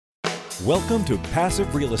Welcome to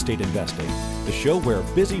Passive Real Estate Investing, the show where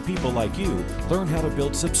busy people like you learn how to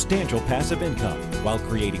build substantial passive income while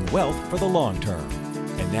creating wealth for the long term.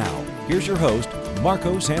 And now, here's your host,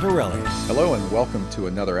 Marco Santarelli. Hello and welcome to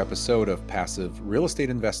another episode of Passive Real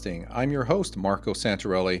Estate Investing. I'm your host, Marco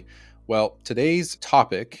Santarelli. Well, today's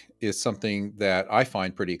topic is something that I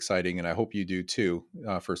find pretty exciting, and I hope you do too.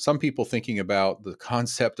 For some people, thinking about the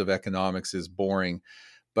concept of economics is boring,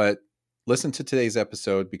 but listen to today's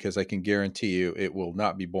episode because I can guarantee you it will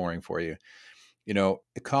not be boring for you. You know,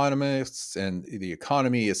 economists and the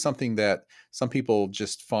economy is something that some people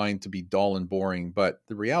just find to be dull and boring. But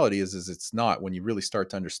the reality is it's not when you really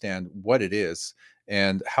start to understand what it is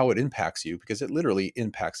and how it impacts you, because it literally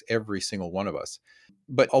impacts every single one of us.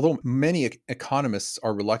 But although many economists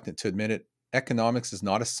are reluctant to admit it, economics is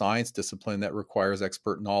not a science discipline that requires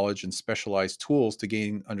expert knowledge and specialized tools to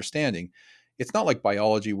gain understanding. It's not like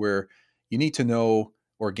biology where you need to know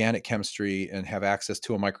organic chemistry and have access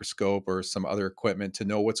to a microscope or some other equipment to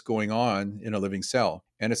know what's going on in a living cell.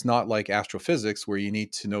 And it's not like astrophysics where you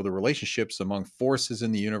need to know the relationships among forces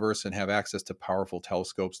in the universe and have access to powerful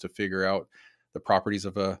telescopes to figure out the properties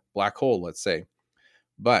of a black hole, let's say.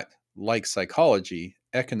 But like psychology,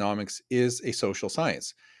 economics is a social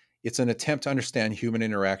science. It's an attempt to understand human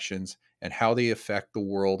interactions and how they affect the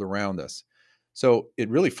world around us. So it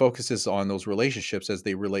really focuses on those relationships as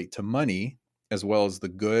they relate to money, as well as the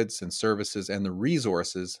goods and services and the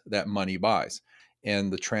resources that money buys,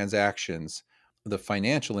 and the transactions, the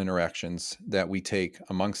financial interactions that we take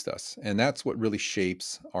amongst us. And that's what really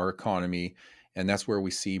shapes our economy. And that's where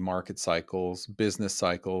we see market cycles, business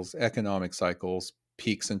cycles, economic cycles,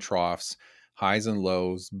 peaks and troughs, highs and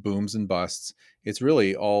lows, booms and busts. It's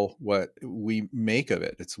really all what we make of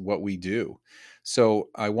it. It's what we do. So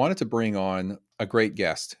I wanted to bring on a great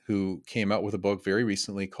guest who came out with a book very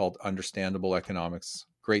recently called Understandable Economics.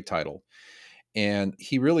 Great title. And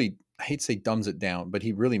he really, I hate to say dumbs it down, but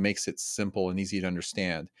he really makes it simple and easy to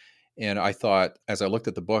understand. And I thought, as I looked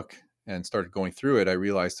at the book and started going through it, I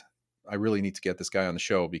realized I really need to get this guy on the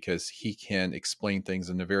show because he can explain things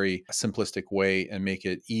in a very simplistic way and make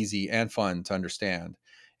it easy and fun to understand.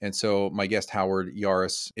 And so my guest, Howard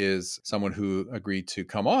Yaris, is someone who agreed to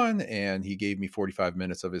come on, and he gave me 45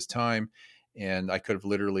 minutes of his time. And I could have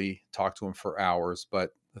literally talked to him for hours,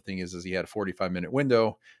 but the thing is he had a 45-minute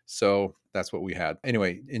window. So that's what we had.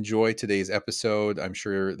 Anyway, enjoy today's episode. I'm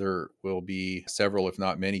sure there will be several, if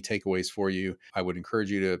not many, takeaways for you. I would encourage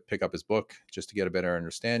you to pick up his book just to get a better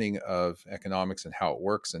understanding of economics and how it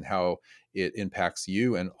works and how it impacts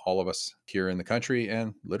you and all of us here in the country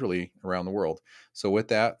and literally around the world. So with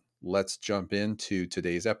that, let's jump into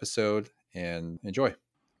today's episode and enjoy.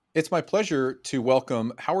 It's my pleasure to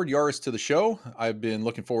welcome Howard Yaris to the show. I've been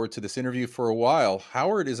looking forward to this interview for a while.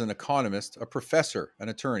 Howard is an economist, a professor, an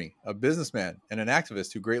attorney, a businessman, and an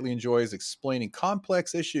activist who greatly enjoys explaining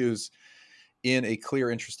complex issues in a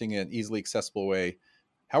clear, interesting, and easily accessible way.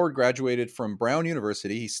 Howard graduated from Brown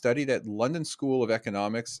University. He studied at London School of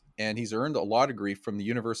Economics, and he's earned a law degree from the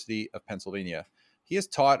University of Pennsylvania. He has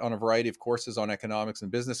taught on a variety of courses on economics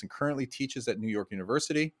and business and currently teaches at New York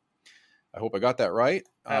University. I hope I got that right.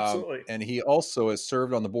 Absolutely. And he also has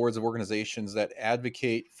served on the boards of organizations that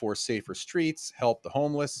advocate for safer streets, help the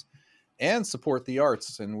homeless, and support the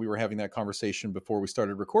arts. And we were having that conversation before we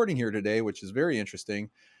started recording here today, which is very interesting.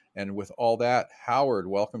 And with all that, Howard,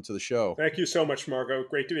 welcome to the show. Thank you so much, Margo.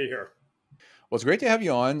 Great to be here. Well, it's great to have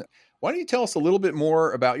you on. Why don't you tell us a little bit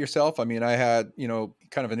more about yourself? I mean, I had,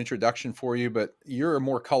 kind of an introduction for you, but you're a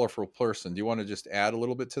more colorful person. Do you want to just add a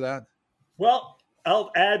little bit to that? Well, I'll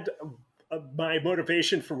add my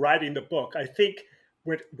motivation for writing the book. I think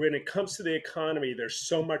when it comes to the economy, there's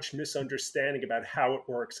so much misunderstanding about how it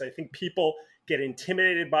works. I think people get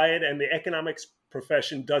intimidated by it, and the economics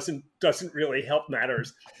profession doesn't really help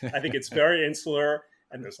matters. I think it's very insular,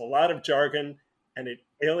 and there's a lot of jargon, and it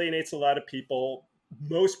alienates a lot of people.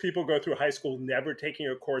 Most people go through high school never taking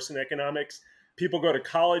a course in economics. People go to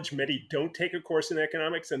college, many don't take a course in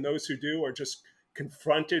economics, and those who do are just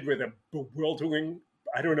confronted with a bewildering.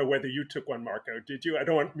 I don't know whether you took one, Marco. Did you? I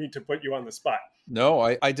don't mean to put you on the spot. No,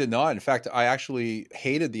 I did not. In fact, I actually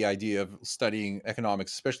hated the idea of studying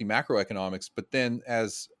economics, especially macroeconomics. But then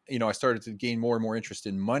as, I started to gain more and more interest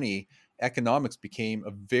in money, economics became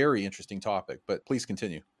a very interesting topic. But please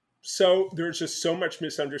continue. So there's just so much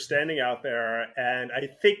misunderstanding out there. And I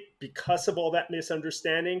think because of all that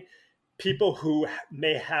misunderstanding, people who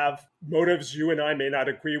may have motives you and I may not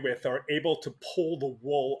agree with are able to pull the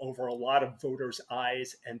wool over a lot of voters'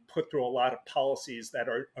 eyes and put through a lot of policies that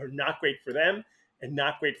are not great for them and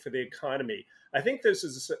not great for the economy. I think this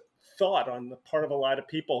is a thought on the part of a lot of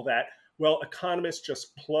people that well, economists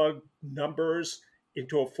just plug numbers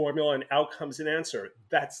into a formula and out comes an answer.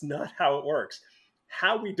 That's not how it works.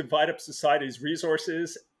 How we divide up society's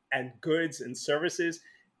resources and goods and services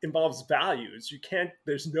involves values.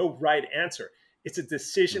 There's no right answer. It's a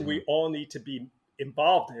decision we all need to be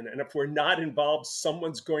involved in. And if we're not involved,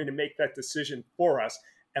 someone's going to make that decision for us,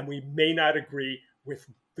 and we may not agree with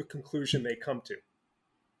the conclusion they come to.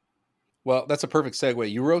 Well, that's a perfect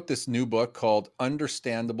segue. You wrote this new book called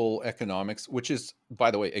Understandable Economics, which is,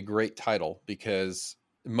 by the way, a great title, because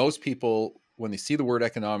most people, when they see the word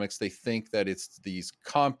economics, they think that it's these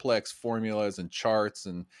complex formulas and charts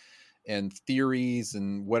and theories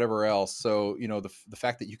and whatever else. So, the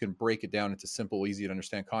fact that you can break it down into simple, easy to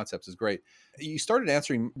understand concepts is great. You started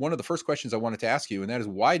answering one of the first questions I wanted to ask you, and that is,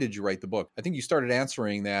 why did you write the book? I think you started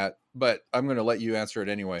answering that, but I'm going to let you answer it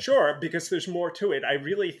anyway. Sure, because there's more to it. I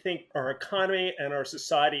really think our economy and our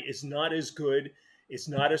society is not as good, is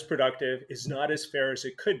not as productive, is not as fair as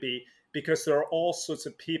it could be, because there are all sorts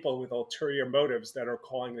of people with ulterior motives that are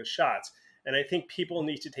calling the shots. And I think people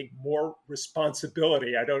need to take more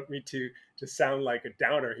responsibility. I don't mean to sound like a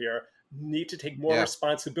downer here. Need to take more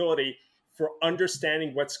responsibility for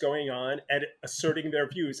understanding what's going on and asserting their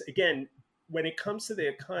views. Again, when it comes to the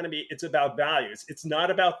economy, it's about values. It's not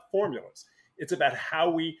about formulas. It's about how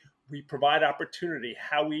we provide opportunity,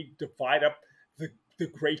 how we divide up the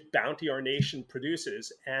great bounty our nation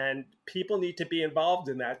produces. And people need to be involved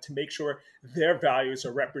in that to make sure their values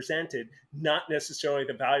are represented, not necessarily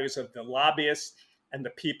the values of the lobbyists and the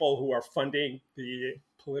people who are funding the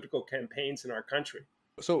political campaigns in our country.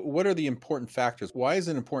 So what are the important factors? Why is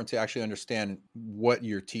it important to actually understand what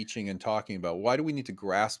you're teaching and talking about? Why do we need to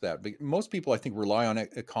grasp that? Most people, I think, rely on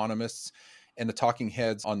economists and the talking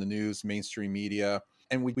heads on the news, mainstream media,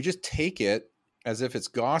 and we just take it as if it's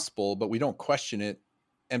gospel, but we don't question it.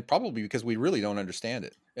 And probably because we really don't understand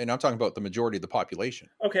it. And I'm talking about the majority of the population.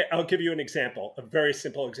 Okay, I'll give you an example, a very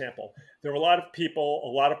simple example. There are a lot of people, a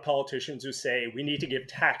lot of politicians who say we need to give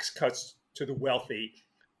tax cuts to the wealthy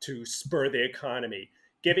to spur the economy.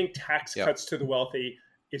 Giving tax cuts to the wealthy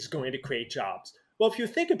is going to create jobs. Well, if you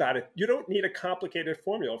think about it, you don't need a complicated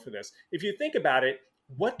formula for this. If you think about it,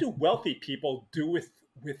 what do wealthy people do with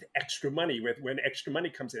extra money? When extra money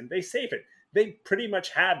comes in, they save it. They pretty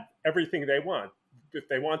much have everything they want. If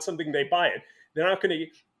they want something, they buy it. They're not going to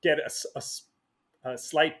get a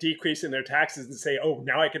slight decrease in their taxes and say, oh,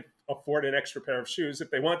 now I can afford an extra pair of shoes. If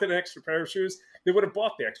they wanted an extra pair of shoes, they would have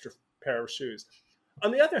bought the extra pair of shoes.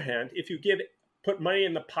 On the other hand, if you put money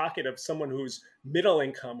in the pocket of someone who's middle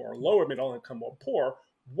income or lower middle income or poor,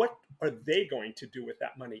 what are they going to do with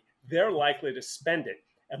that money? They're likely to spend it.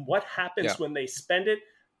 And what happens when they spend it?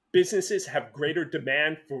 Businesses have greater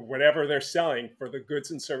demand for whatever they're selling, for the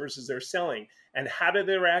goods and services they're selling. And how do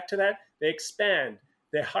they react to that? They expand.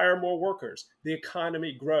 They hire more workers. The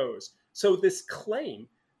economy grows. So this claim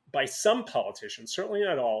by some politicians, certainly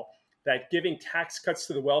not all, that giving tax cuts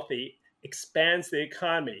to the wealthy expands the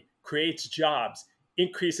economy, creates jobs,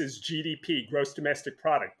 increases GDP, gross domestic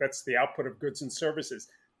product. That's the output of goods and services.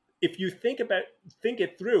 If you think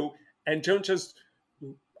it through and don't just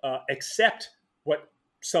accept what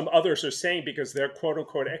some others are saying because they're quote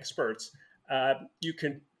unquote experts, you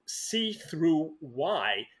can see through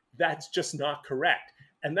why that's just not correct.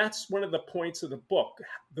 And that's one of the points of the book.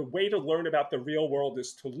 The way to learn about the real world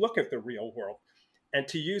is to look at the real world and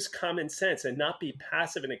to use common sense and not be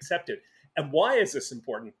passive and accept it. And why is this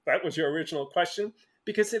important? That was your original question.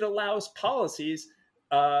 Because it allows policies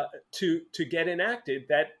to get enacted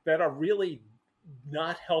that are really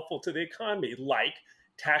not helpful to the economy, like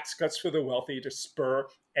tax cuts for the wealthy to spur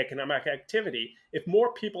economic activity. If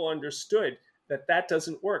more people understood that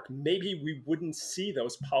doesn't work, maybe we wouldn't see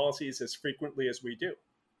those policies as frequently as we do.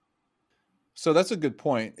 So that's a good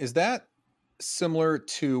point. Is that similar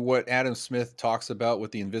to what Adam Smith talks about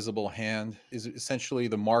with the invisible hand? Is it essentially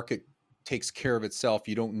the market takes care of itself?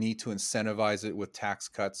 You don't need to incentivize it with tax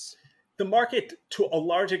cuts? The market, to a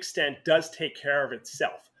large extent, does take care of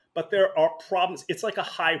itself, but there are problems. It's like a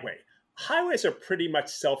highway. Highways are pretty much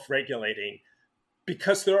self-regulating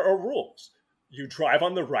because there are rules. You drive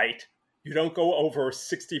on the right. You don't go over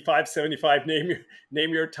 65, 75, name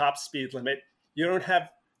your top speed limit. You don't have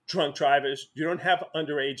drunk drivers. You don't have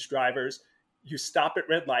underage drivers. You stop at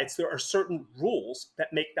red lights. There are certain rules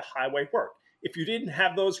that make the highway work. If you didn't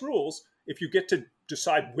have those rules, if you get to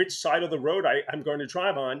decide which side of the road I'm going to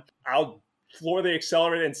drive on, I'll floor the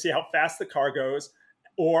accelerator and see how fast the car goes,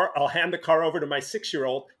 or I'll hand the car over to my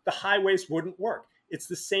 6-year-old. The highways wouldn't work. It's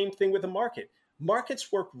the same thing with the market.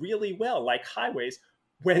 Markets work really well, like highways,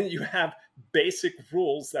 when you have basic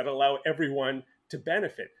rules that allow everyone to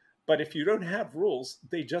benefit. but if you don't have rules,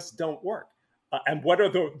 they just don't work. And what are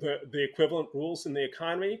the equivalent rules in the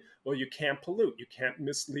economy? Well, you can't pollute, you can't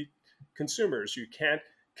mislead consumers, you can't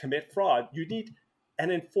commit fraud. You need an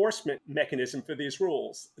enforcement mechanism for these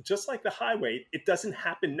rules. Just like the highway, it doesn't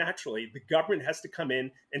happen naturally. The government has to come in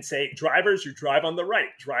and say, drivers, you drive on the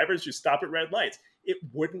right. Drivers, you stop at red lights. It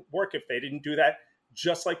wouldn't work if they didn't do that,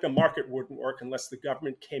 just like the market wouldn't work unless the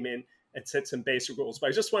government came in and set some basic rules. But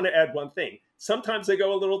I just want to add one thing. Sometimes they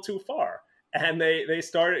go a little too far and they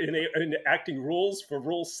start enacting rules for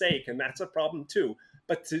rules' sake, and that's a problem too.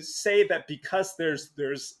 But to say that because there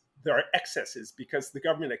are excesses, because the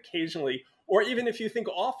government occasionally, or even if you think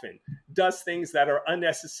often, does things that are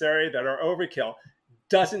unnecessary, that are overkill,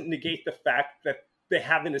 doesn't negate the fact that they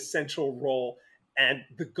have an essential role. And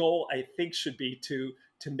the goal, I think, should be to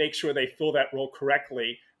make sure they fill that role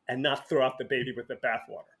correctly and not throw out the baby with the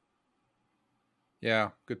bathwater. Yeah,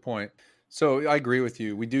 good point. So I agree with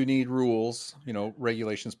you. We do need rules,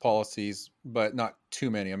 regulations, policies, but not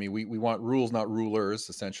too many. I mean, we want rules, not rulers,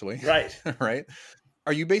 essentially. Right. Right.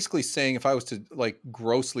 Are you basically saying, if I was to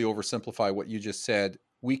grossly oversimplify what you just said,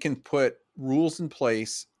 we can put rules in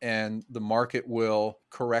place and the market will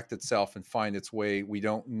correct itself and find its way? We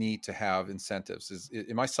don't need to have incentives.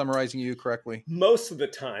 Am I summarizing you correctly? Most of the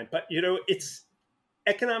time, but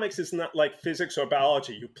economics is not like physics or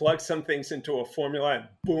biology. You plug some things into a formula and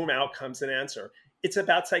boom, out comes an answer. It's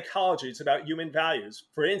about psychology. It's about human values.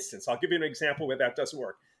 For instance, I'll give you an example where that doesn't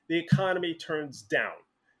work. The economy turns down.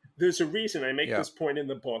 There's a reason I make this point in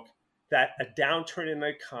the book, that a downturn in the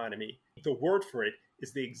economy, the word for it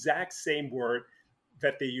is the exact same word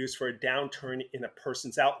that they use for a downturn in a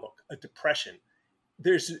person's outlook, a depression.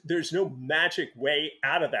 There's no magic way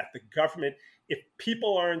out of that. The government, if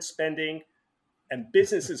people aren't spending and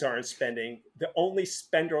businesses aren't spending, the only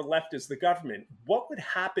spender left is the government. What would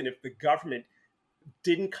happen if the government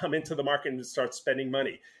didn't come into the market and start spending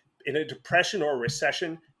money? In a depression or a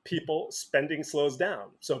recession, people spending slows down.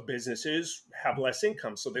 So businesses have less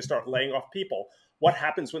income. So they start laying off people. What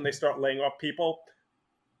happens when they start laying off people?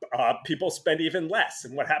 People spend even less.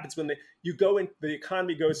 And what happens when the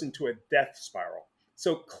economy goes into a death spiral?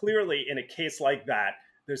 So clearly, in a case like that,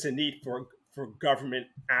 there's a need for government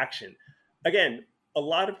action. Again, a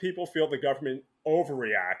lot of people feel the government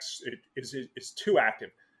overreacts. It is too active.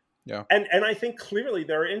 Yeah. And I think clearly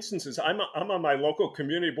there are instances. I'm on my local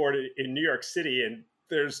community board in New York City, and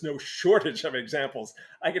there's no shortage of examples.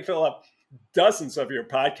 I could fill up dozens of your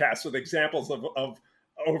podcasts with examples of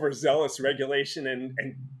overzealous regulation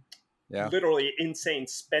and literally insane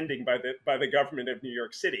spending by the government of New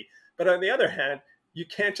York City. But on the other hand, you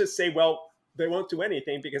can't just say, well, they won't do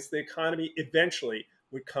anything, because the economy eventually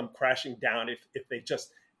would come crashing down if they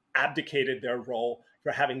just abdicated their role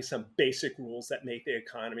for having some basic rules that make the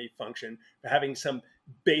economy function, for having some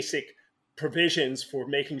basic provisions for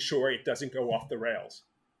making sure it doesn't go off the rails.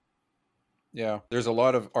 Yeah, there's a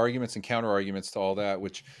lot of arguments and counter arguments to all that,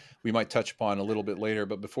 which we might touch upon a little bit later.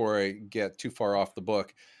 But before I get too far off the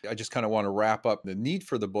book, I just kind of want to wrap up the need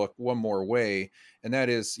for the book one more way. And that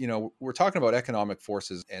is, we're talking about economic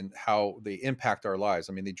forces and how they impact our lives.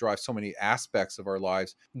 I mean, they drive so many aspects of our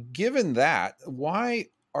lives. Given that, why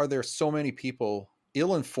are there so many people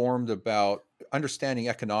ill-informed about understanding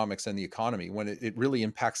economics and the economy when it really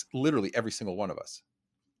impacts literally every single one of us?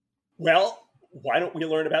 Well, why don't we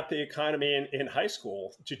learn about the economy in high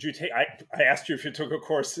school? Did you take? I asked you if you took a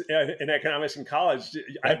course in economics in college.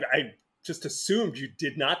 I just assumed you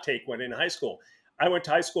did not take one in high school. I went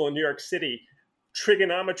to high school in New York City.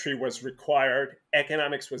 Trigonometry was required.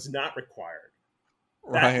 Economics was not required.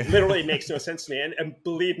 That literally makes no sense to me. And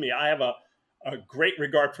believe me, I have a great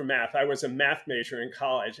regard for math. I was a math major in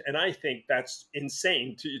college, and I think that's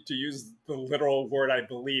insane to use the literal word, I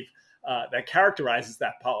believe, that characterizes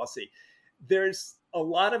that policy. There's a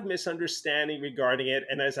lot of misunderstanding regarding it.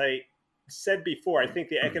 And as I said before, I think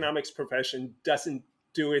the economics profession doesn't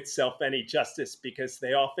do itself any justice, because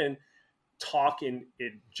they often talk in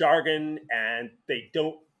jargon, and they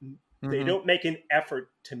don't make an effort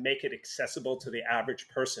to make it accessible to the average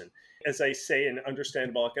person. As I say in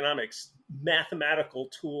Understandable Economics, mathematical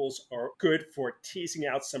tools are good for teasing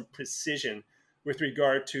out some precision with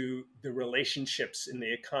regard to the relationships in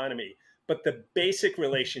the economy. But the basic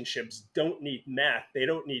relationships don't need math. They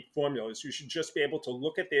don't need formulas. You should just be able to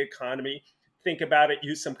look at the economy, think about it,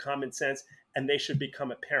 use some common sense, and they should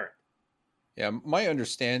become apparent. Yeah, my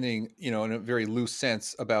understanding, in a very loose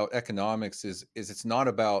sense about economics is it's not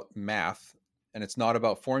about math and it's not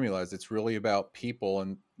about formulas. It's really about people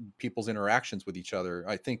and people's interactions with each other.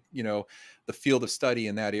 I think, the field of study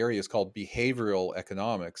in that area is called behavioral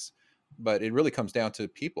economics, but it really comes down to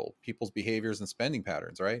people's behaviors and spending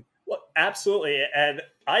patterns, right? Absolutely. And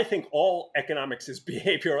I think all economics is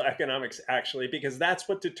behavioral economics, actually, because that's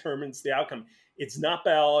what determines the outcome. It's not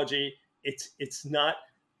biology. It's not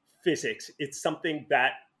physics. It's something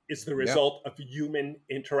that is the Yeah. result of human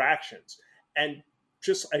interactions. And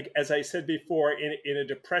just like, as I said before, in a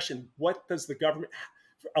depression, what does the government,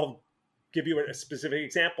 I'll give you a specific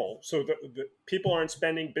example. So the people aren't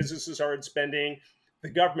spending, businesses aren't spending, the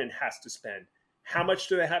government has to spend. How much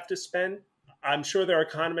do they have to spend? I'm sure there are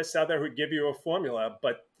economists out there who give you a formula,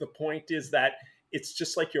 but the point is that it's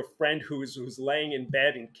just like your friend who's laying in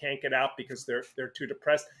bed and can't get out because they're too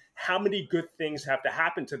depressed. How many good things have to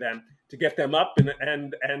happen to them to get them up and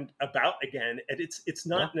about again? And it's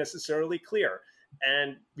not necessarily clear.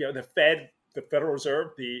 And the Fed, the Federal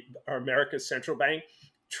Reserve, our America's central bank,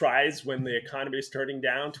 tries when the economy is turning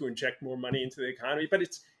down to inject more money into the economy, but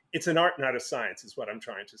it's an art, not a science, is what I'm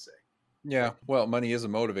trying to say. Yeah, well, money is a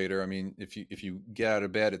motivator. I mean, if you get out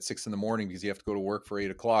of bed at 6 a.m. because you have to go to work for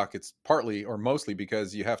 8 o'clock, it's partly or mostly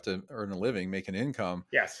because you have to earn a living, make an income.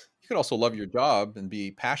 Yes. You could also love your job and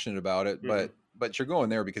be passionate about it, Mhm. but you're going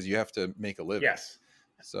there because you have to make a living. Yes,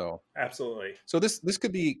 So absolutely. this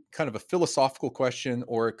could be kind of a philosophical question,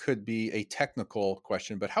 or it could be a technical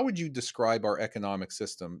question. But how would you describe our economic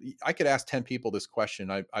system? I could ask 10 people this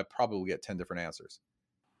question. I probably get 10 different answers.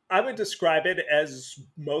 I would describe it as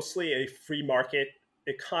mostly a free market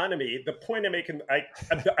economy. The point I'm making,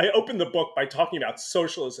 I opened the book by talking about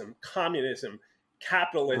socialism, communism,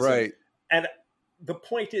 capitalism. Right. And the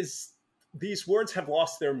point is, these words have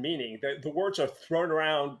lost their meaning. The words are thrown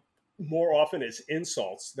around more often as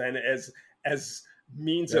insults than as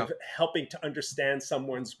means Yeah. of helping to understand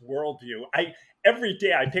someone's worldview. Every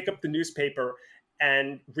day I pick up the newspaper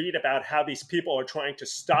and read about how these people are trying to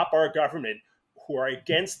stop our government, who are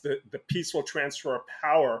against the peaceful transfer of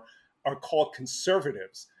power, are called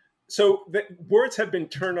conservatives. So the words have been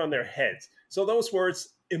turned on their heads. So those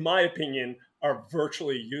words, in my opinion, are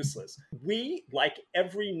virtually useless. We, like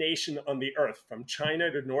every nation on the earth, from China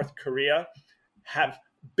to North Korea, have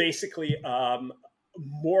basically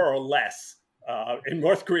more or less, in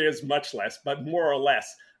North Korea is much less, but more or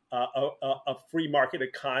less, a free market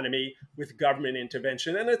economy with government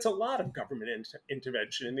intervention. And it's a lot of government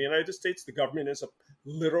intervention. In the United States, the government is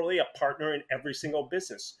literally a partner in every single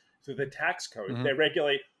business through the tax code. Mhm. They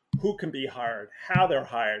regulate who can be hired, how they're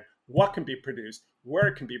hired, what can be produced, where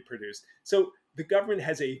it can be produced. So the government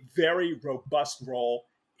has a very robust role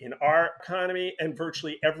in our economy and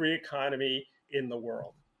virtually every economy in the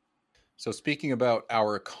world. So speaking about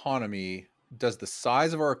our economy, does the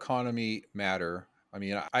size of our economy matter? I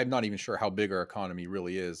mean, I'm not even sure how big our economy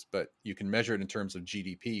really is, but you can measure it in terms of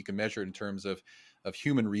GDP. You can measure it in terms of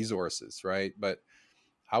human resources, right? But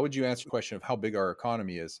how would you answer the question of how big our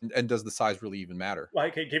economy is, and does the size really even matter? Well, I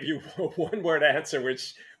could give you one word answer,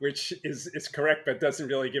 which is correct, but doesn't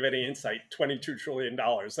really give any insight. $22 trillion.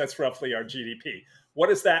 That's roughly our GDP. What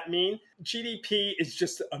does that mean? GDP is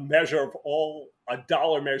just a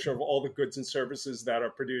dollar measure of all the goods and services that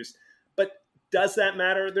are produced. But does that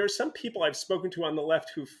matter? There are some people I've spoken to on the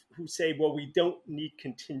left who say, well, we don't need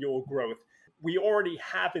continual growth. We already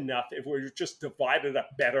have enough. If we were just divided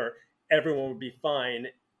up better, everyone would be fine.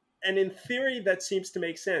 And in theory, that seems to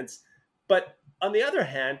make sense. But on the other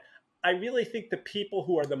hand, I really think the people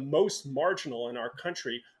who are the most marginal in our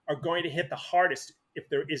country are going to hit the hardest if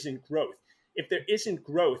there isn't growth. If there isn't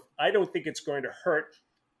growth, I don't think it's going to hurt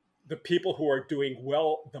the people who are doing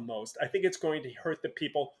well the most. I think it's going to hurt the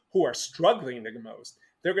people who are struggling the most.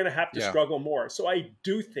 They're going to have to Yeah. struggle more. So I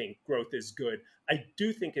do think growth is good. I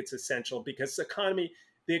do think it's essential because the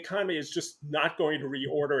economy is just not going to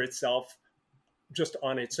reorder itself just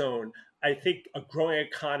on its own. I think a growing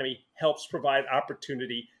economy helps provide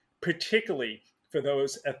opportunity, particularly for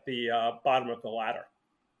those at the bottom of the ladder.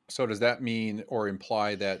 So does that mean or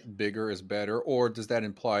imply that bigger is better, or does that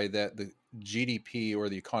imply that the GDP or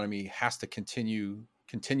the economy has to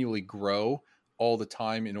continually grow all the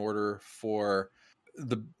time in order for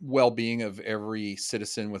the well-being of every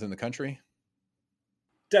citizen within the country?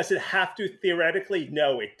 Does it have to theoretically?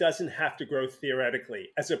 No, it doesn't have to grow theoretically.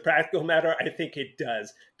 As a practical matter, I think it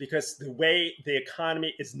does, because the way the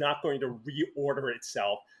economy is not going to reorder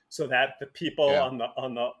itself so that the people Yeah.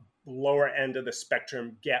 on the lower end of the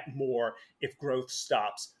spectrum get more if growth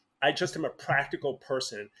stops. I just am a practical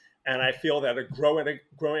person, and I feel that a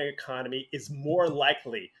growing economy is more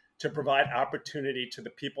likely to provide opportunity to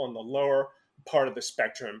the people in the lower part of the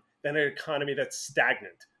spectrum than an economy that's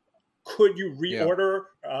stagnant. Could you Yeah.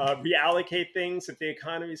 reallocate things if the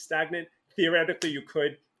economy is stagnant? Theoretically, you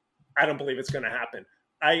could. I don't believe it's going to happen.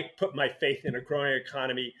 I put my faith in a growing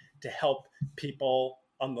economy to help people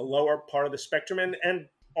on the lower part of the spectrum. And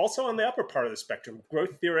also on the upper part of the spectrum.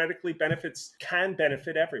 Growth theoretically can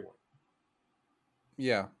benefit everyone.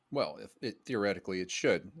 Yeah. Well, theoretically, it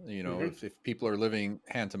should. Mm-hmm. If people are living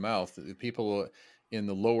hand to mouth, the people in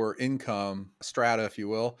the lower income strata, if you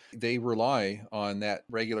will, they rely on that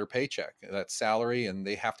regular paycheck, that salary, and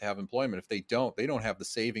they have to have employment. If they don't have the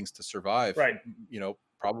savings to survive, Right.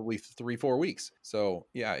 probably 3-4 weeks. So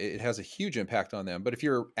yeah, it has a huge impact on them. But if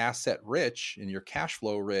you're asset rich and you're cash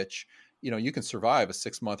flow rich, you can survive a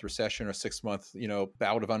 6-month recession or 6-month,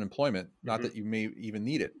 bout of unemployment. Not Mm-hmm. that you may even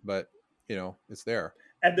need it, but it's there.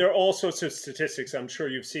 And there are all sorts of statistics, I'm sure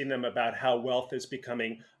you've seen them, about how wealth is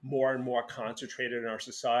becoming more and more concentrated in our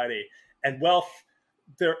society. And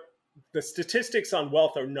the statistics on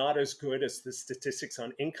wealth are not as good as the statistics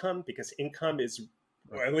on income, because income is,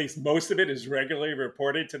 or at least most of it, is regularly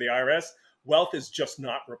reported to the IRS. Wealth is just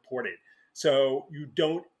not reported. So you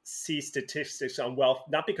don't see statistics on wealth,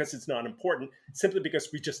 not because it's not important, simply because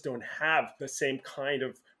we just don't have the same kind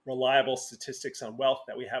of reliable statistics on wealth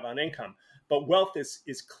that we have on income. But wealth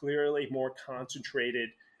is clearly more concentrated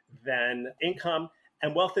than income,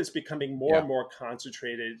 and wealth is becoming more and more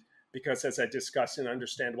concentrated because, as I discussed in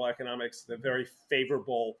Understandable Economics, the very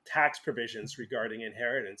favorable tax provisions regarding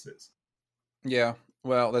inheritances. Yeah,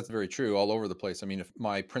 well, that's very true all over the place. I mean, if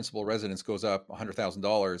my principal residence goes up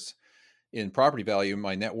 $100,000 in property value,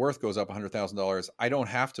 my net worth goes up $100,000. I don't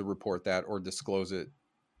have to report that or disclose it.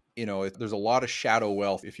 There's a lot of shadow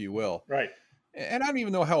wealth, if you will. Right. And I don't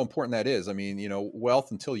even know how important that is. I mean,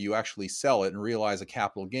 wealth, until you actually sell it and realize a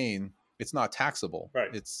capital gain, it's not taxable. Right.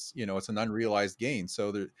 It's an unrealized gain.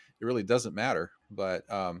 So it really doesn't matter. But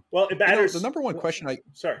well, it matters. The number one question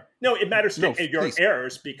it matters to your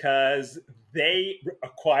heirs, because they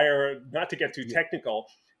acquire, not to get too technical,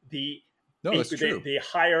 that's true. The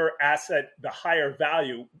higher asset, the higher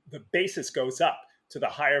value, the basis goes up to the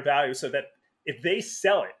higher value, so that if they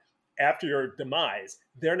sell it after your demise,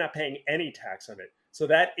 they're not paying any tax on it. So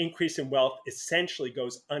that increase in wealth essentially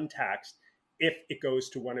goes untaxed if it goes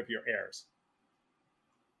to one of your heirs.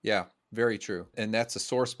 Yeah, very true. And that's a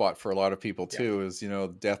sore spot for a lot of people too, is,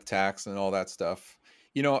 death tax and all that stuff.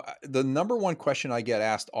 The number one question I get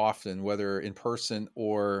asked often, whether in person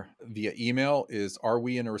or via email, is, are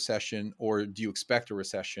we in a recession, or do you expect a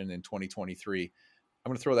recession in 2023? I'm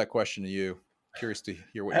going to throw that question to you. Curious to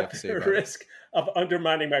hear what you have to say about it. At the risk of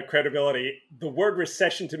undermining my credibility, the word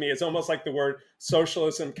recession to me is almost like the word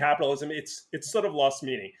socialism, capitalism. It's sort of lost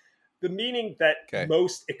meaning. The meaning that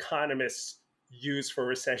most economists use for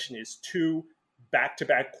recession is 2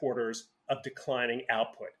 back-to-back quarters of declining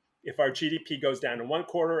output. If our GDP goes down in one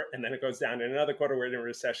quarter and then it goes down in another quarter, we're in a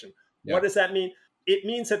recession. Yeah. What does that mean? It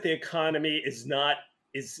means that the economy is not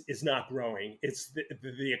growing. It's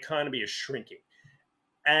the economy is shrinking.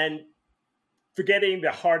 And forgetting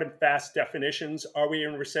the hard and fast definitions, are we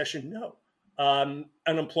in recession? No.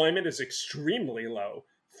 Unemployment is extremely low.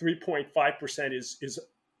 3.5% is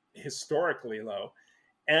historically low.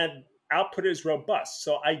 And output is robust.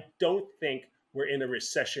 So I don't think we're in a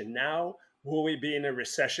recession now. Will we be in a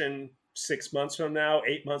recession 6 months from now,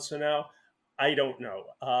 8 months from now? I don't know.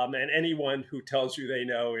 And anyone who tells you they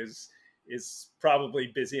know is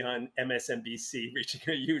probably busy on MSNBC, reaching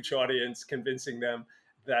a huge audience, convincing them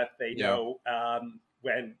that they know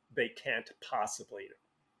when they can't possibly know.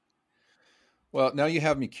 Well, now you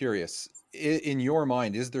have me curious. In your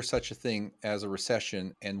mind, is there such a thing as a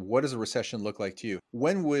recession? And what does a recession look like to you?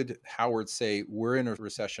 When would Howard say we're in a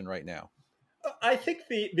recession right now? I think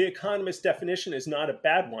the economist's definition is not a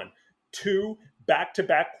bad one. 2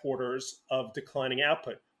 back-to-back quarters of declining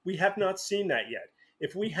output. We have not seen that yet.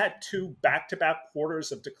 If we had 2 back-to-back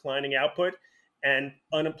quarters of declining output and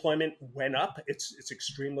unemployment went up, it's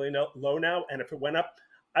extremely low now. And if it went up,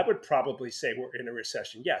 I would probably say we're in a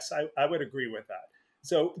recession. Yes, I would agree with that.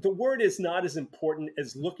 So the word is not as important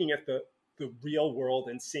as looking at the real world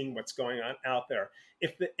and seeing what's going on out there.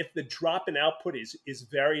 If the drop in output is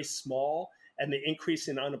very small and the increase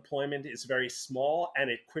in unemployment is very small and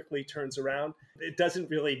it quickly turns around, it doesn't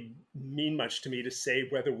really mean much to me to say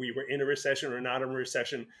whether we were in a recession or not in a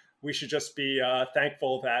recession. We should just be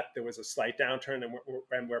thankful that there was a slight downturn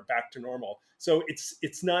and we're back to normal. So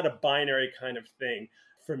it's not a binary kind of thing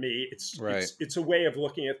for me. It's a way of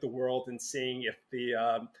looking at the world and seeing if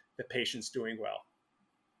the patient's doing well.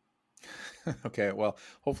 Okay, well,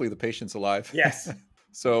 hopefully the patient's alive. Yes.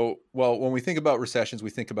 So, when we think about recessions, we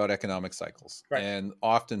think about economic cycles. Right. And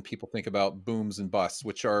often people think about booms and busts,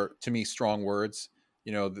 which are, to me, strong words.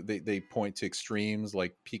 They point to extremes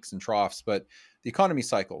like peaks and troughs, but the economy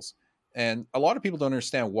cycles. And a lot of people don't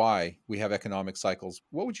understand why we have economic cycles.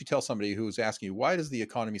 What would you tell somebody who's asking you, why does the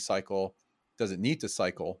economy cycle? Does it need to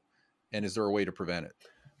cycle? And is there a way to prevent it?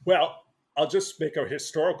 Well, I'll just make a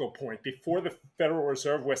historical point. Before the Federal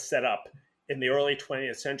Reserve was set up in the early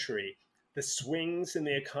 20th century, the swings in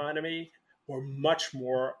the economy were much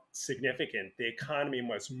more significant. The economy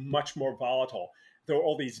was much more volatile. There were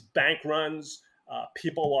all these bank runs,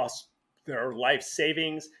 people lost their life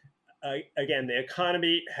savings. Again, the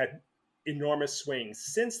economy had enormous swings.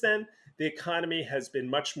 Since then, the economy has been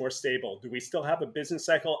much more stable. Do we still have a business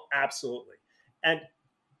cycle? Absolutely. And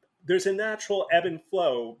there's a natural ebb and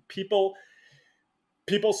flow. People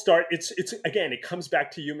start, it's again, it comes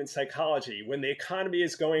back to human psychology. When the economy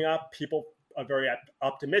is going up, people are very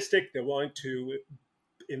optimistic. They're willing to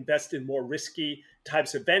invest in more risky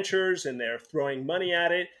types of ventures, and they're throwing money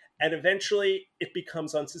at it, and eventually it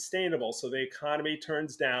becomes unsustainable. So the economy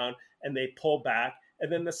turns down and they pull back,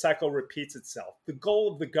 and then the cycle repeats itself. The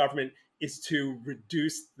goal of the government is to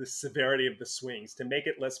reduce the severity of the swings, to make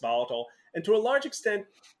it less volatile, and to a large extent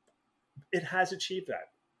it has achieved that.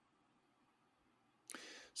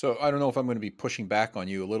 So I don't know if I'm going to be pushing back on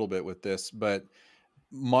you a little bit with this, but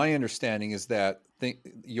my understanding is that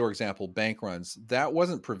your example, bank runs, that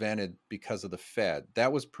wasn't prevented because of the Fed.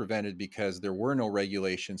 That was prevented because there were no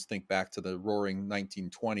regulations. Think back to the roaring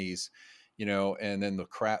 1920s, and then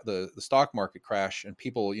the stock market crash and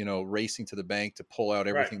people, racing to the bank to pull out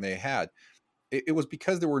everything they had. It was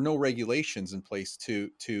because there were no regulations in place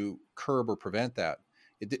to curb or prevent that.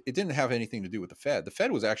 It didn't have anything to do with the Fed. The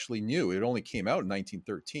Fed was actually new. It only came out in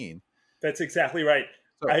 1913. That's exactly right.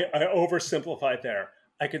 So, I oversimplified there.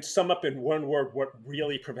 I could sum up in one word what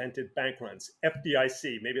really prevented bank runs.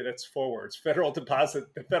 FDIC, maybe that's 4 words. The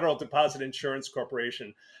Federal Deposit Insurance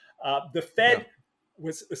Corporation. The Fed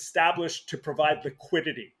was established to provide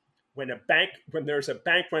liquidity. When there's a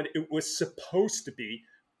bank run, it was supposed to be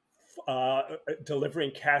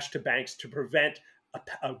delivering cash to banks to prevent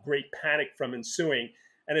a great panic from ensuing.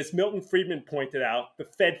 And as Milton Friedman pointed out, the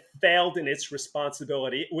Fed failed in its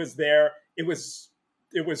responsibility. It was there. It was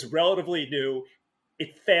relatively new.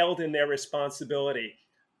 It failed in their responsibility.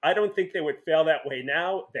 I don't think they would fail that way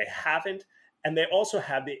now. They haven't. And they also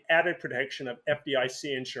have the added protection of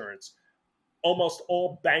FDIC insurance. Almost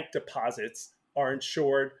all bank deposits are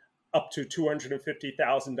insured up to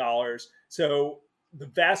 $250,000. So the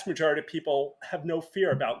vast majority of people have no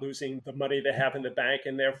fear about losing the money they have in the bank,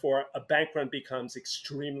 and therefore a bank run becomes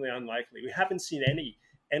extremely unlikely. We haven't seen any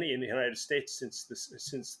in the United States since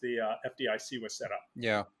the FDIC was set up.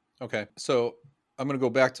 Yeah. Okay. So I'm going to go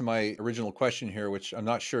back to my original question here, which I'm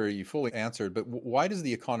not sure you fully answered, but why does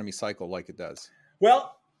the economy cycle like it does?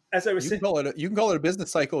 Well, as I was saying, you can call it a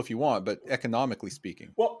business cycle if you want, but economically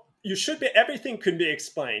speaking. Well, everything can be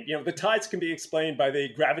explained. The tides can be explained by the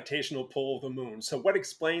gravitational pull of the moon. So what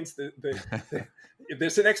explains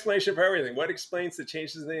there's an explanation for everything. What explains the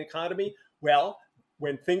changes in the economy? Well,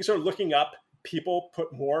 when things are looking up, people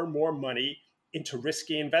put more and more money into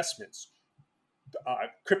risky investments,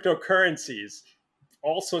 cryptocurrencies,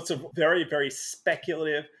 all sorts of very, very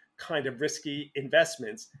speculative kind of risky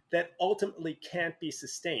investments that ultimately can't be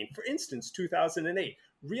sustained. For instance, 2008,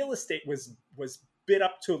 real estate was bid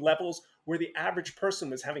up to levels where the average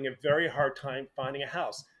person was having a very hard time finding a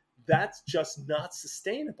house. That's just not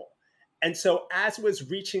sustainable. And so as it was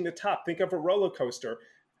reaching the top, think of a roller coaster,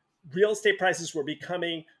 real estate prices were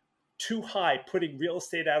becoming too high, putting real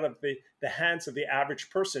estate out of the hands of the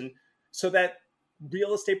average person, so that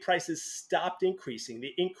real estate prices stopped increasing.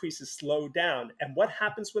 The increases slowed down. And what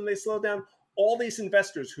happens when they slow down? All these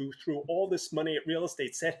investors who threw all this money at real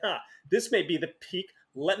estate said, this may be the peak.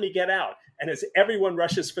 Let me get out. And as everyone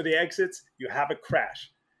rushes for the exits, you have a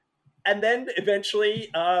crash. And then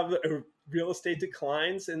eventually real estate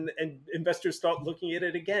declines and investors start looking at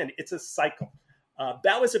it again. It's a cycle.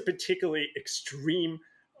 That was a particularly extreme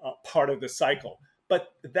part of the cycle.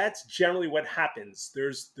 But that's generally what happens.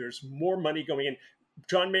 There's more money going in.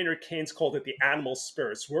 John Maynard Keynes called it the animal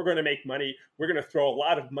spirits. We're going to make money. We're going to throw a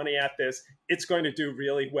lot of money at this. It's going to do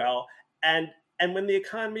really well. And when the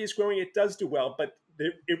economy is growing, it does do well. But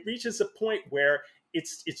it reaches a point where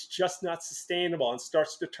it's just not sustainable and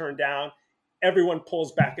starts to turn down. Everyone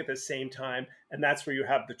pulls back at the same time. And that's where you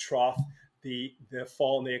have the trough, the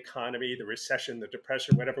fall in the economy, the recession, the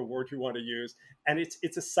depression, whatever word you want to use. And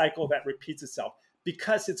it's a cycle that repeats itself,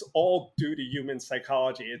 because it's all due to human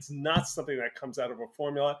psychology. It's not something that comes out of a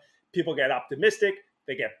formula. People get optimistic,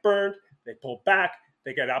 they get burned, they pull back,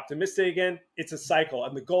 they get optimistic again. It's a cycle.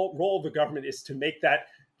 And the role of the government is to make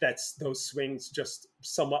those swings just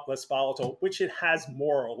somewhat less volatile, which it has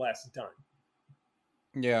more or less done.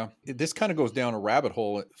 Yeah, this kind of goes down a rabbit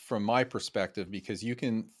hole from my perspective, because you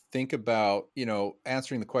can think about,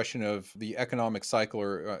 answering the question of the economic cycle,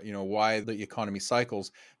 or, why the economy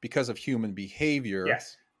cycles because of human behavior.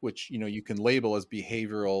 Yes. which, you can label as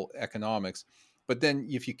behavioral economics. But then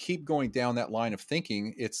if you keep going down that line of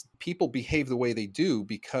thinking, it's people behave the way they do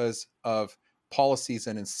because of policies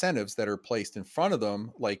and incentives that are placed in front of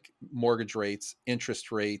them, like mortgage rates,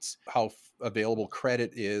 interest rates, how available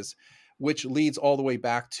credit is, which leads all the way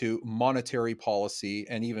back to monetary policy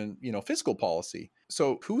and even, fiscal policy.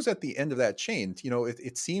 So who's at the end of that chain?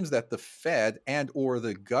 It seems that the Fed and or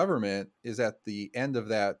the government is at the end of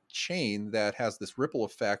that chain that has this ripple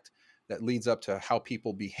effect that leads up to how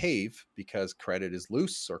people behave because credit is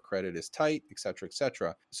loose or credit is tight, et cetera, et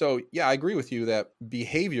cetera. So yeah, I agree with you that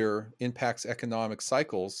behavior impacts economic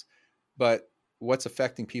cycles, but what's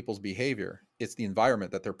affecting people's behavior? It's the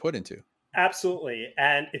environment that they're put into. Absolutely.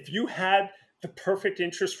 And if you had the perfect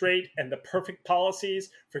interest rate and the perfect policies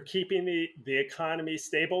for keeping the economy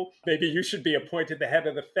stable, maybe you should be appointed the head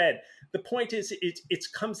of the Fed. The point is, it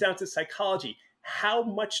comes down to psychology. How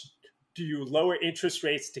much do you lower interest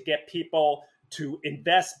rates to get people to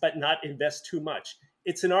invest, but not invest too much?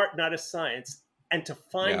 It's an art, not a science. And to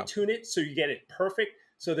fine tune it so you get it perfect,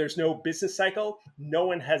 so there's no business cycle, no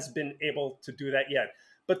one has been able to do that yet.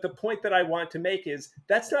 But the point that I want to make is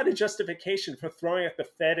that's not a justification for throwing at the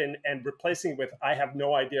Fed and replacing it with I have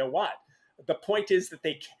no idea what. The point is that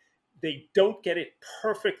they don't get it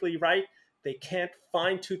perfectly right. They can't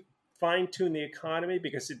fine tune the economy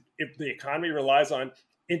because if the economy relies on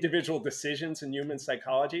individual decisions and human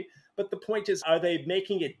psychology. But the point is, are they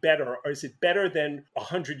making it better, or is it better than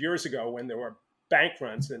 100 years ago when there were bank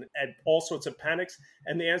runs and all sorts of panics?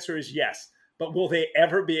 And the answer is yes. But will they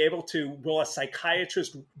ever be able to, will a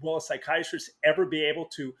psychiatrist ever be able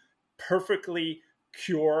to perfectly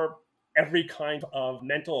cure every kind of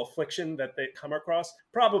mental affliction that they come across?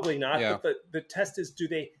 Probably not. Yeah. But the test is, do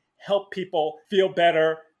they help people feel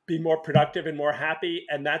better, be more productive and more happy?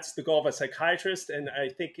 And that's the goal of a psychiatrist. And I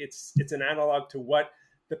think it's an analog to what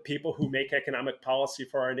the people who make economic policy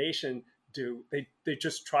for our nation do. They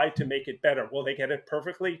just try to make it better. Will they get it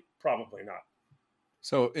perfectly? Probably not.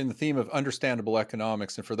 So in the theme of understandable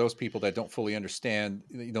economics, and for those people that don't fully understand,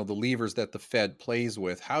 the levers that the Fed plays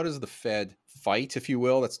with, how does the Fed fight, if you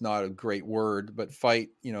will? That's not a great word, but fight,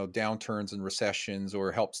 downturns and recessions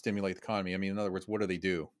or help stimulate the economy. I mean, in other words, what do they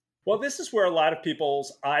do? Well, this is where a lot of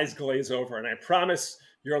people's eyes glaze over. And I promise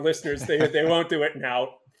your listeners they won't do it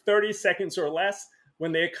now. 30 seconds or less.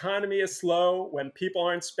 When the economy is slow, when people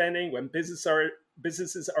aren't spending, when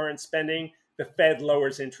businesses aren't spending, the Fed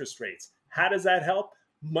lowers interest rates. How does that help?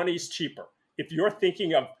 Money's cheaper. If you're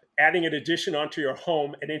thinking of adding an addition onto your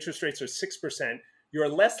home and interest rates are 6%, you're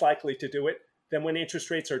less likely to do it than when interest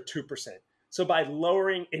rates are 2%. So by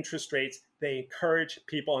lowering interest rates, they encourage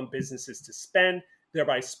people and businesses to spend,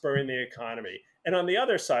 thereby spurring the economy. And on the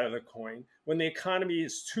other side of the coin, when the economy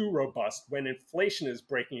is too robust, when inflation is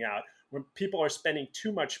breaking out, when people are spending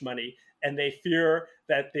too much money and they fear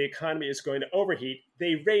that the economy is going to overheat,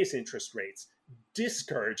 they raise interest rates,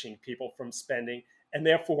 discouraging people from spending and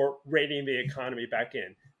therefore reining the economy back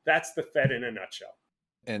in. That's the Fed in a nutshell.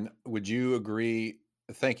 And would you agree?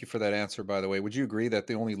 Thank you for that answer, by the way. Would you agree that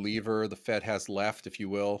the only lever the Fed has left, if you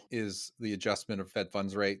will, is the adjustment of Fed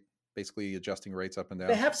funds rate, basically adjusting rates up and down?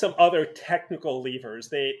 They have some other technical levers.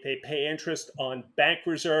 They pay interest on bank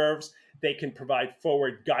reserves. They can provide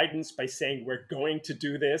forward guidance by saying we're going to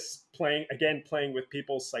do this, playing with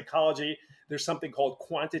people's psychology. There's something called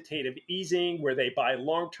quantitative easing where they buy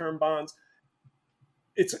long-term bonds.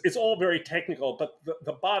 It's all very technical, but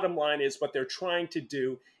the bottom line is what they're trying to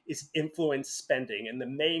do is influence spending. And the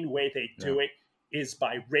main way they do it is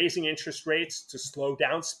by raising interest rates to slow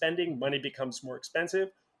down spending. Money becomes more expensive,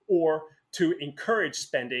 or to encourage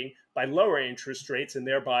spending by lowering interest rates and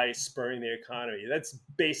thereby spurring the economy. That's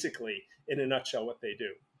basically, in a nutshell, what they do.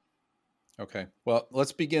 Okay. Well,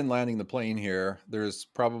 let's begin landing the plane here. There's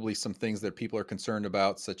probably some things that people are concerned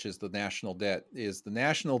about, such as the national debt. Is the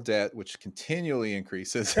national debt, which continually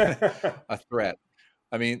increases, a threat?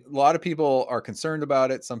 I mean, a lot of people are concerned about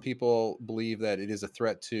it. Some people believe that it is a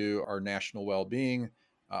threat to our national well-being.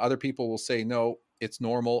 Other people will say, no, it's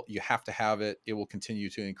normal. You have to have it. It will continue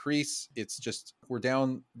to increase. It's just, we're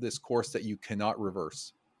down this course that you cannot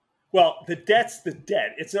reverse. Well, the debt's the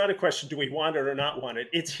debt. It's not a question, do we want it or not want it?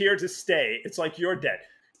 It's here to stay. It's like your debt.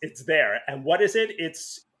 It's there. And what is it?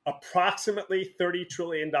 It's approximately $30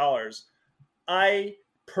 trillion. I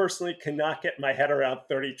personally cannot get my head around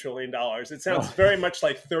 $30 trillion. It sounds very much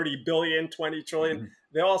like 30 billion, 20 trillion. Mm-hmm.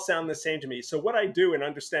 They all sound the same to me. So what I do in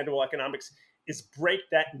Understandable Economics is break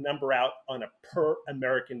that number out on a per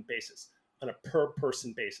American basis, on a per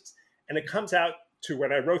person basis. And it comes out to,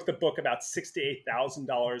 when I wrote the book, about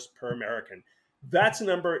 $68,000 per American. That's a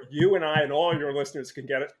number you and I and all your listeners can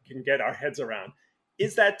get our heads around.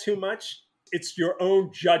 Is that too much? It's your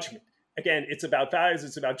own judgment. Again, it's about values,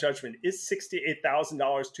 it's about judgment. Is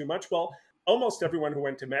 $68,000 too much? Well, almost everyone who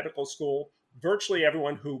went to medical school, virtually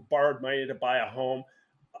everyone who borrowed money to buy a home,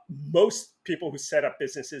 most people who set up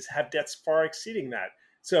businesses have debts far exceeding that.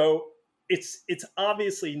 So it's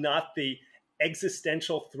obviously not the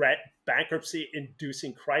existential threat, bankruptcy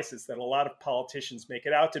inducing crisis that a lot of politicians make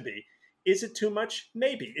it out to be. Is it too much?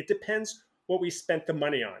 Maybe. It depends what we spent the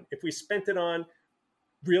money on. If we spent it on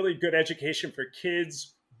really good education for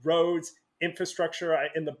kids, roads, infrastructure.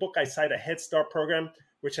 In the book, I cite a Head Start program,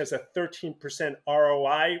 which has a 13%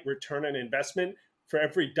 ROI, return on investment. For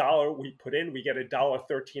every dollar we put in, we get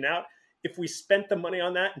 $1.13 out. If we spent the money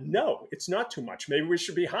on that, no, it's not too much. Maybe we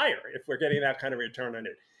should be higher if we're getting that kind of return on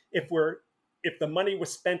it. If the money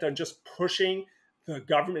was spent on just pushing the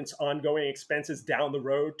government's ongoing expenses down the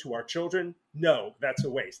road to our children, no, that's a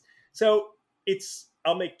waste. So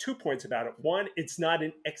I'll make 2 points about it. One, it's not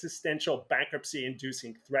an existential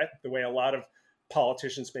bankruptcy-inducing threat the way a lot of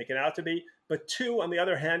politicians make it out to be. But two, on the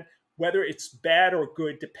other hand, whether it's bad or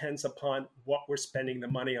good depends upon what we're spending the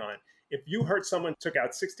money on. If you heard someone took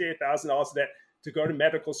out $68,000 of debt to go to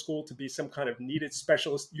medical school to be some kind of needed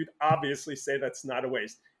specialist, you'd obviously say that's not a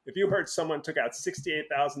waste. If you heard someone took out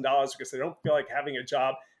 $68,000 because they don't feel like having a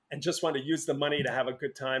job and just want to use the money to have a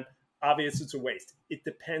good time, obvious it's a waste. It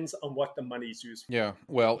depends on what the money is used for. Yeah.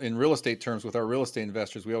 Well, in real estate terms, with our real estate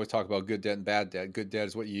investors, we always talk about good debt and bad debt. Good debt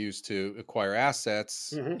is what you use to acquire assets,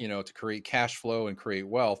 to create cash flow and create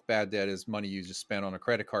wealth. Bad debt is money you just spend on a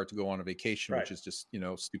credit card to go on a vacation, which is just,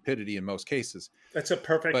 stupidity in most cases. That's a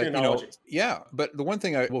perfect analogy. But the one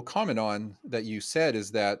thing I will comment on that you said is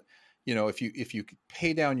that, if you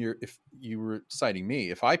pay down if you were citing me,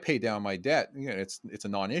 if I pay down my debt, it's a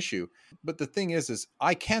non-issue. But the thing is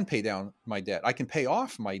I can pay down my debt. I can pay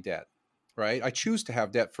off my debt, right? I choose to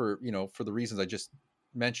have debt for the reasons I just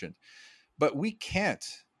mentioned. But we can't,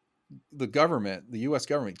 the US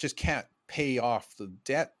government just can't pay off the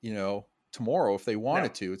debt, tomorrow if they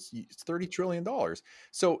wanted to. It's $30 trillion.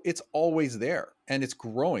 So it's always there and it's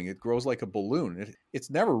growing. It grows like a balloon. It's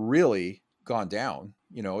never really gone down.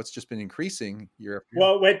 It's just been increasing year after year.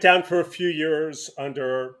 Well, it went down for a few years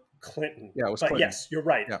under Clinton. Yeah, it was but Clinton. Yes, you're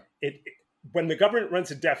right. Yeah. When the government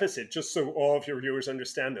runs a deficit, just so all of your viewers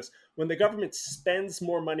understand this, when the government spends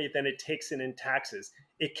more money than it takes in taxes,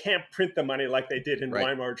 it can't print the money like they did in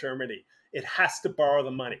Weimar Germany. It has to borrow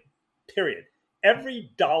the money, period.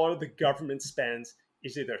 Every dollar the government spends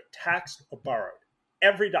is either taxed or borrowed.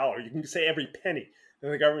 Every dollar, you can say every penny that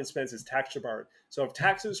the government spends is taxed or borrowed. So if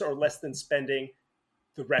taxes are less than spending,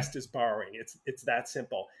 the rest is borrowing. It's that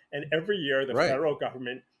simple. And every year, the federal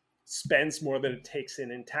government spends more than it takes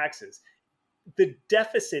in taxes. The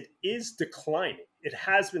deficit is declining. It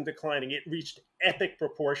has been declining. It reached epic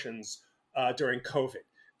proportions during COVID,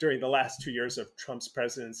 during the last 2 years of Trump's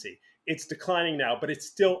presidency. It's declining now, but it's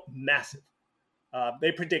still massive.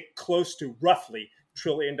 They predict close to roughly $1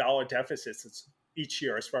 trillion deficits each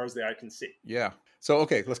year, as far as the eye can see. Yeah. So,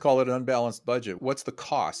 okay, let's call it an unbalanced budget. What's the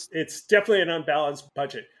cost? It's definitely an unbalanced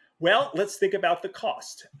budget. Well, let's think about the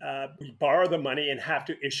cost. We borrow the money and have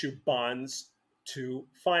to issue bonds to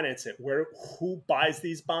finance it. Who buys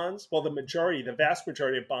these bonds? Well, the vast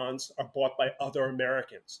majority of bonds are bought by other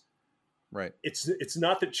Americans. Right. It's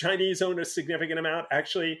not the Chinese own a significant amount.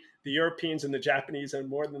 Actually, the Europeans and the Japanese own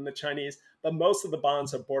more than the Chinese, but most of the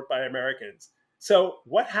bonds are bought by Americans. So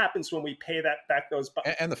what happens when we pay back those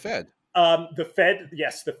bonds? And the Fed. The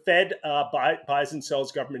Fed buys and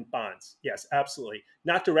sells government bonds. Yes, absolutely.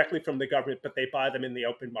 Not directly from the government, but they buy them in the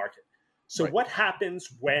open market. So what happens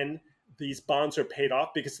when these bonds are paid off?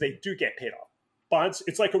 Because they do get paid off. Bonds,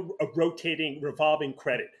 it's like a rotating, revolving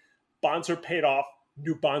credit. Bonds are paid off,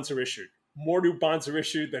 new bonds are issued. More new bonds are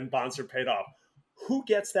issued than bonds are paid off. Who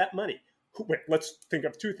gets that money? Let's think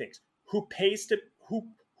of two things.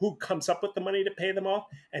 Who comes up with the money to pay them off,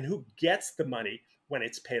 and who gets the money when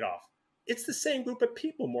it's paid off? It's the same group of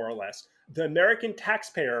people, more or less. The American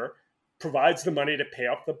taxpayer provides the money to pay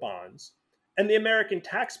off the bonds, and the American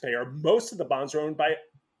taxpayer, most of the bonds are owned by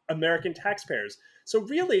American taxpayers. So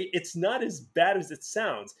really, it's not as bad as it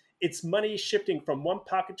sounds. It's money shifting from one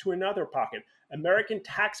pocket to another pocket. American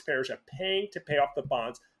taxpayers are paying to pay off the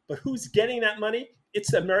bonds, but who's getting that money?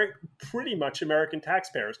 It's pretty much American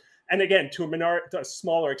taxpayers. And again, to a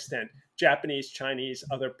smaller extent, Japanese, Chinese,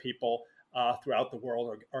 other people throughout the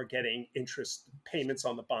world are getting interest payments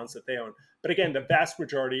on the bonds that they own. But again, the vast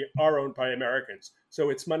majority are owned by Americans. So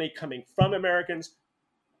it's money coming from Americans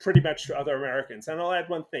pretty much to other Americans. And I'll add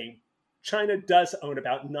one thing. China does own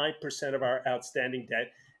about 9% of our outstanding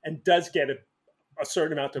debt and does get a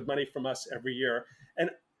certain amount of money from us every year. And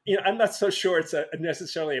I'm not so sure it's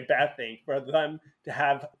necessarily a bad thing for them to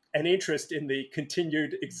have an interest in the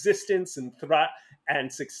continued existence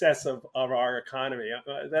and success of our economy.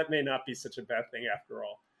 That may not be such a bad thing after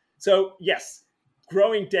all. So yes,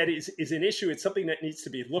 growing debt is an issue. It's something that needs to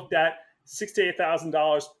be looked at. $6,000 to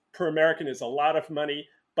 $8,000 per American is a lot of money.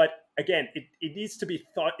 But again, it needs to be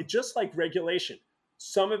thought, just like regulation.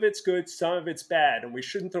 Some of it's good, some of it's bad. And we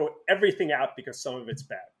shouldn't throw everything out because some of it's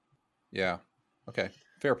bad. Yeah. Okay.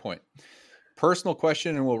 Fair point. Personal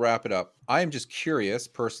question, and we'll wrap it up. I am just curious,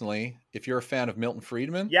 personally, if you're a fan of Milton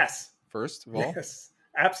Friedman. Yes. First of all. Yes,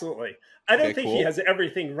 absolutely. I don't think he has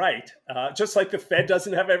everything right, just like the Fed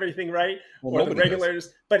doesn't have everything right, or the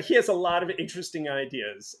regulators, but he has a lot of interesting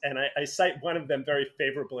ideas. And I cite one of them very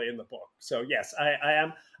favorably in the book. So yes, I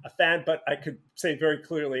am a fan, but I could say very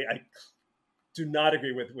clearly, I do not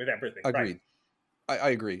agree with everything. Agreed. Right?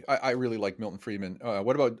 I agree. I really like Milton Friedman.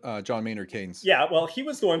 What about John Maynard Keynes? Yeah, well, he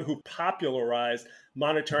was the one who popularized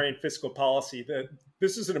monetary and fiscal policy.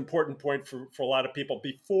 This is an important point for a lot of people.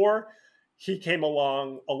 Before he came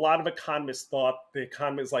along, a lot of economists thought the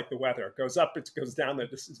economy is like the weather. It goes up, it goes down,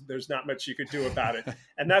 there's not much you could do about it.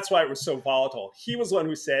 And that's why it was so volatile. He was the one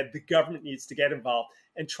who said the government needs to get involved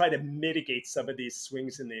and try to mitigate some of these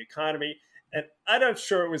swings in the economy. And I'm not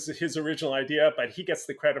sure it was his original idea, but he gets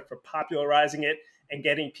the credit for popularizing it and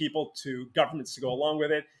getting governments to go along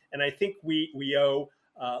with it. And I think we owe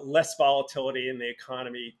less volatility in the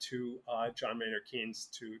economy to John Maynard Keynes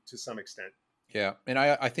to some extent. Yeah. And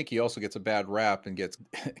I think he also gets a bad rap and gets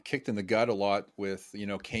kicked in the gut a lot with,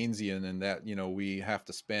 Keynesian, and that, we have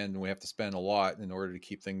to spend a lot in order to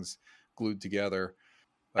keep things glued together.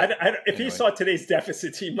 But if he saw today's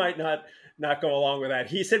deficits, he might not go along with that.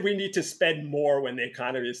 He said we need to spend more when the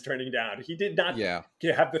economy is turning down. He did not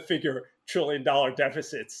have the figure $1 trillion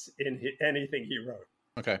deficits in anything he wrote.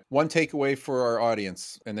 Okay. One takeaway for our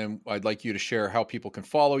audience, and then I'd like you to share how people can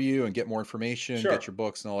follow you and get more information, get your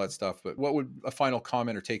books and all that stuff. But what would a final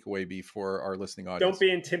comment or takeaway be for our listening audience? Don't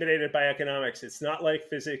be intimidated by economics. It's not like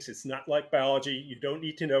physics. It's not like biology. You don't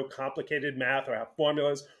need to know complicated math or have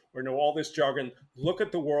formulas or know all this jargon. Look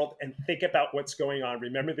at the world and think about what's going on.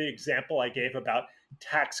 Remember the example I gave about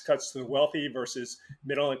tax cuts to the wealthy versus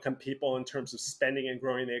middle income people in terms of spending and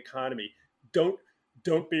growing the economy. Don't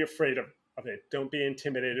be afraid of it. Don't be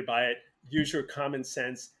intimidated by it. Use your common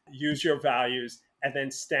sense, use your values, and then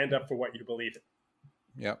stand up for what you believe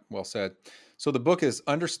in. Yeah, well said. So the book is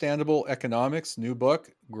Understandable Economics, new book,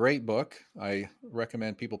 great book. I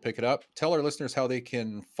recommend people pick it up. Tell our listeners how they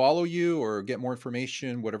can follow you or get more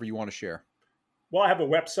information, whatever you want to share. Well, I have a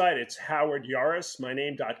website. It's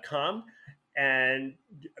howardyaris.com, and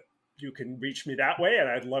you can reach me that way, and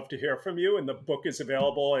I'd love to hear from you. And the book is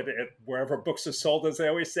available at wherever books are sold, as they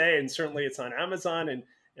always say, and certainly it's on Amazon and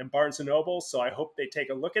Barnes & Noble. So I hope they take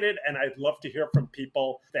a look at it, and I'd love to hear from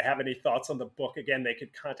people. If they have any thoughts on the book, again, they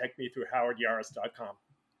could contact me through howardyaris.com.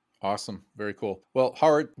 Awesome. Very cool. Well,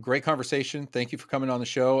 Howard, great conversation. Thank you for coming on the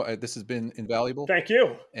show. This has been invaluable. Thank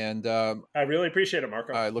you. And I really appreciate it,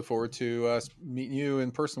 Marco. I look forward to meeting you in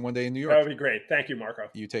person one day in New York. That would be great. Thank you, Marco.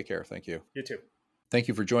 You take care. Thank you. You too. Thank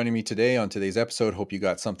you for joining me today on today's episode. Hope you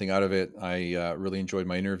got something out of it. I really enjoyed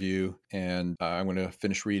my interview, and I'm going to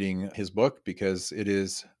finish reading his book because it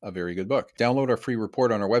is a very good book. Download our free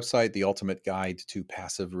report on our website, The Ultimate Guide to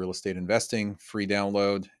Passive Real Estate Investing, free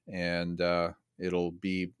download, and it'll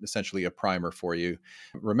be essentially a primer for you.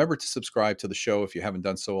 Remember to subscribe to the show if you haven't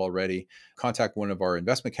done so already. Contact one of our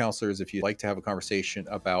investment counselors if you'd like to have a conversation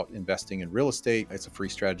about investing in real estate. It's a free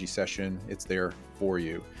strategy session. It's there for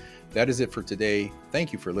you. That is it for today.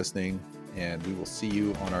 Thank you for listening, and we will see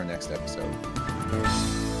you on our next episode.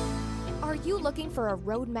 Are you looking for a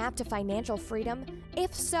roadmap to financial freedom?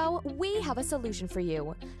 If so, we have a solution for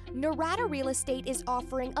you. Norada Real Estate is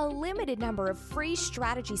offering a limited number of free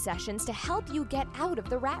strategy sessions to help you get out of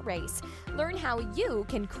the rat race. Learn how you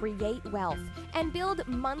can create wealth and build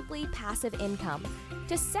monthly passive income.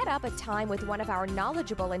 To set up a time with one of our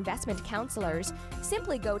knowledgeable investment counselors,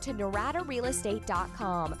 simply go to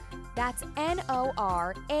noradarealestate.com. That's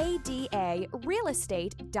NORADA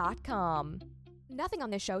realestate.com. Nothing on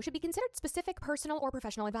this show should be considered specific, personal, or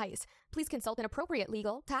professional advice. Please consult an appropriate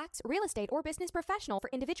legal, tax, real estate, or business professional for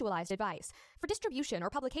individualized advice. For distribution or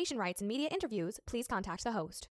publication rights and media interviews, please contact the host.